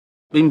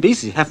Been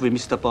busy, have we,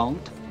 Mr. Bond?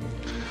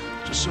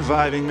 Just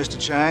surviving, Mr.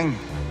 Chang.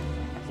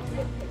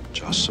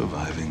 Just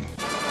surviving.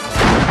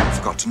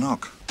 Forgot to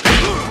knock.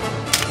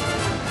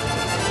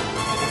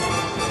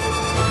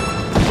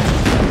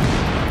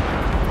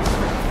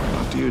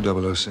 After you,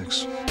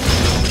 006.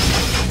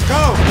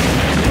 Go!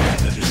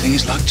 Everything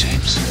is locked,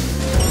 James.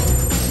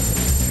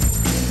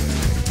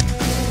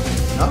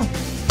 No?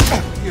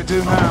 You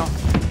do now.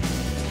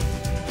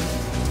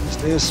 What's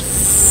this?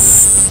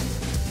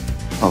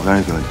 Oh,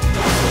 very good.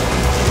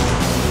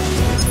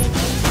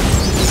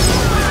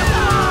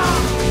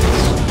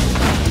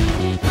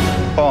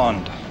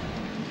 Bond.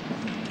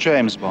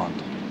 James Bond.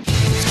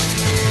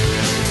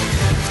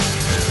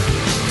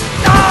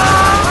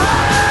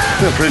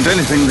 They'll print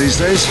anything these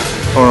days.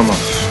 Or I'm off.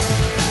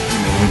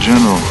 I'm a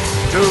general.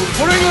 Dude,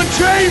 for England,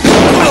 James!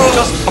 I'm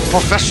just a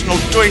professional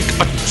doing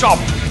a job.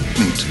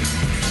 Me too.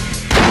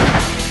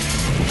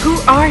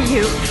 Who are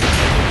you?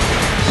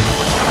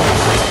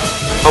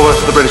 I work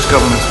for the British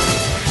government.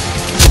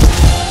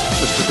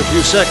 Just took a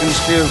few seconds,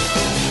 Q.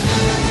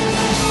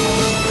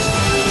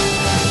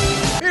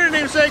 You didn't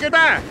even say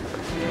goodbye.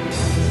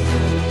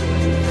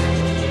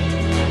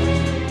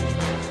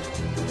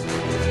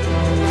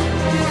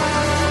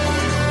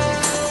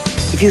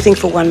 If you think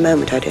for one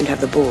moment I don't have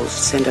the balls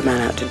to send a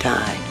man out to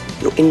die,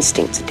 your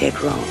instincts are dead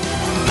wrong.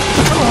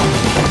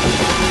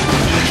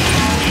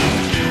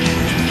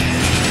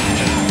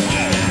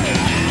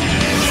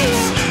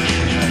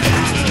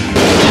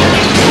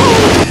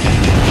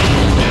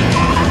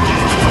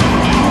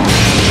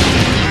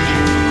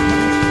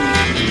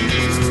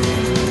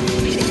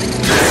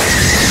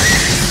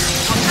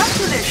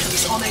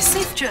 Congratulations on a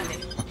safe journey.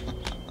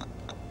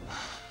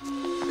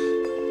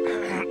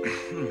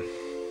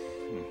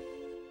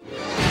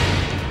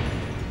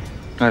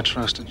 I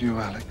trusted you,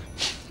 Alec.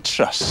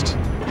 Trust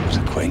was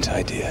a quaint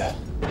idea.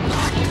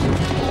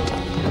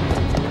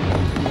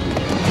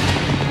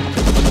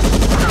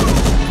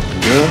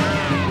 Girl?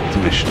 The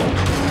mission.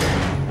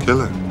 Kill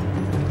her.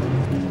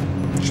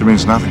 She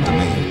means nothing to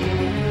me.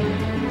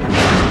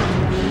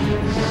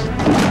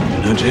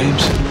 You know,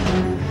 James,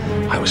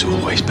 I was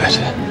always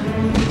better.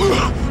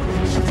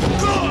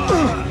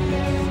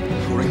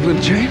 For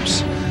England,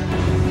 James?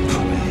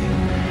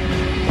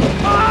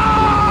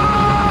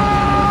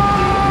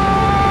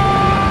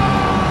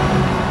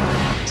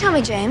 Tell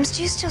me, James,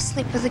 do you still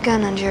sleep with a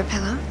gun under your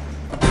pillow?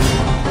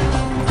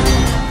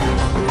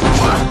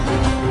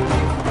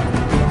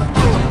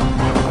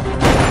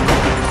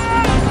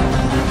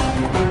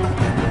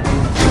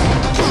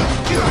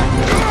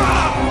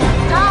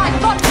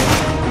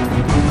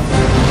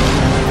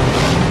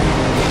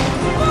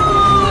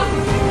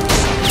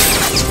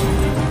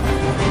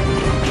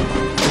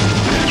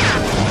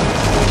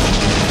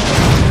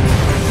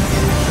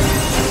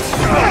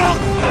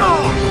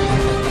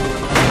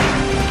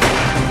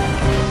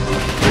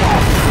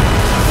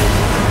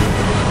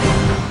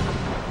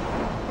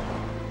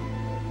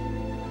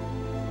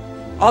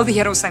 All the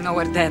heroes I know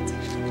are dead.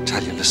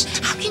 Talia, listen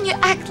to me. How can you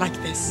act like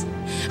this?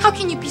 How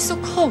can you be so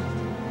cold?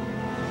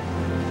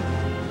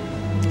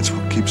 It's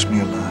what keeps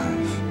me alive.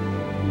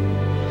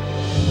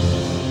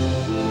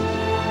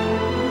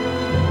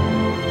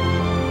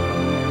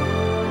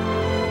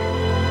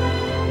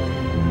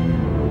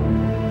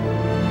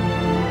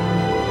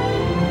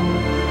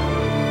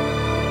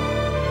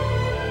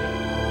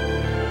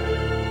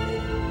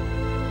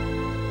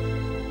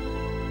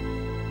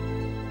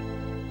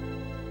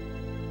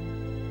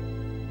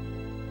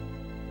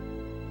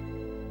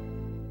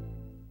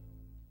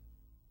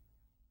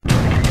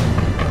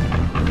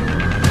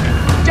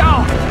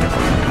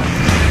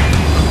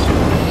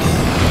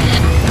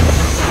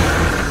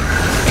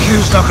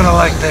 Q's not gonna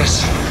like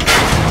this.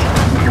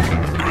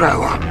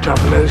 Grow up,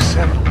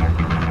 007.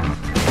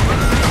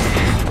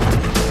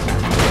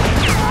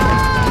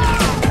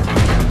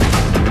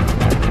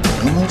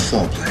 No more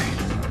foreplay.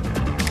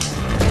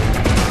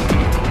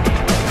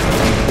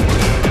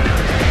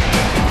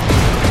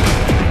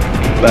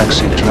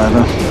 Backseat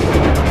driver.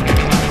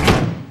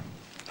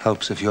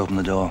 Helps if you open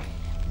the door.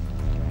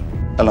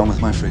 Along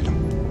with my freedom.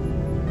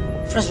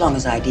 For as long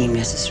as I deem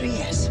necessary,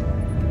 yes.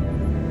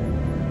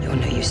 You're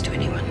no use to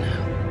anyone now.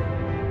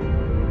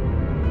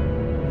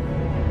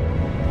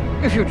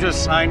 If you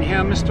just sign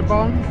here, Mr.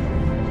 Bond.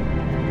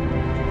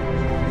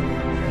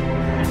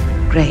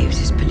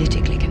 Graves is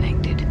politically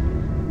connected.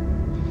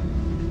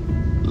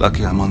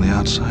 Lucky I'm on the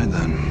outside,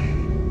 then.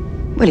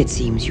 Well, it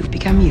seems you've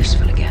become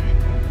useful again.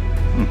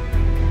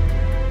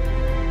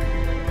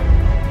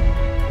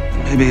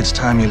 Maybe it's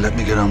time you let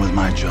me get on with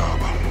my job.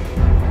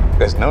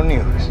 There's no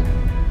news.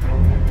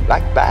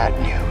 Like bad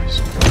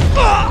news.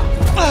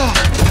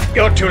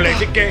 You're too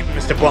late again,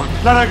 Mr. Bond.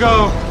 Let her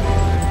go!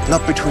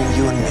 Not between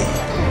you and me.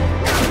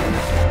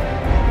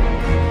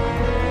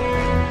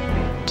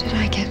 Did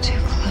I get too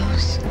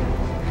close?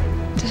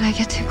 Did I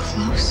get too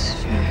close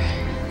for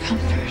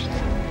comfort?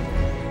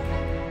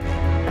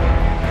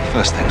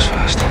 First things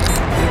first.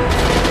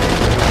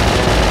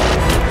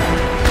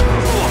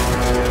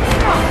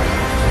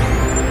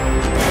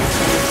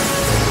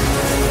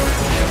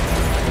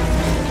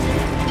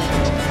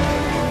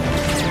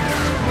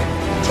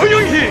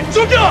 전용기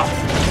쏘자!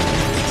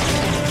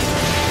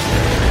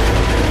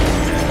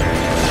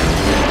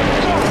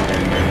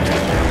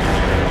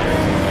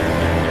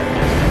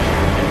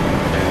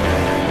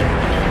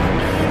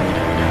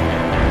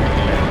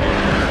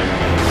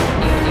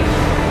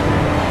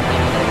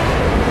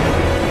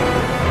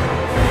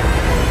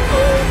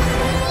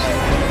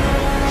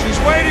 She's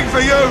waiting for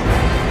you!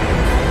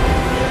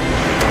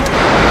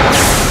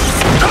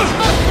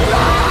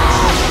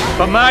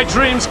 But my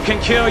dreams can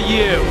kill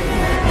you.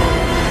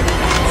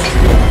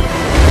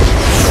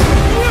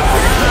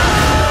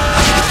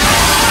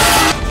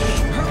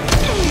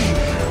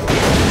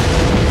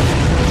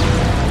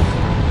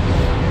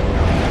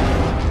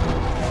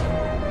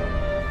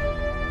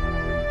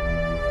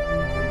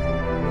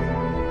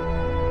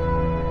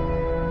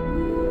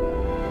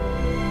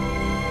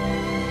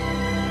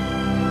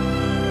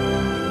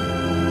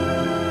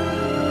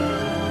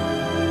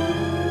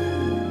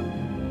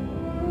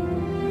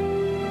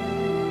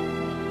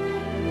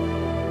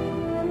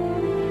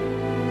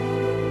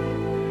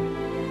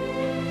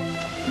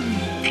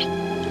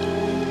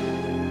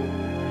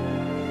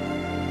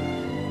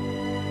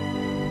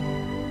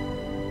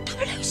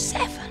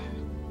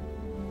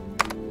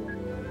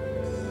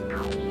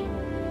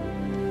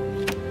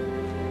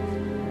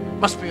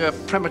 Must be a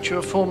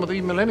premature form of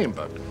the Millennium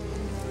Bug.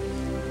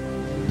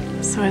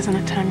 So isn't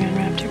it time you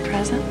unwrapped your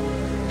present?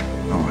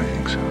 Oh, I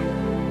think so.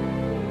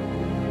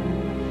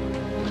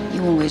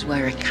 You always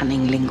were a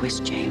cunning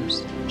linguist,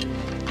 James.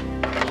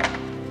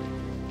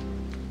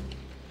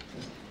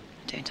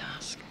 Don't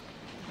ask.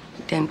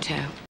 Don't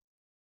tell.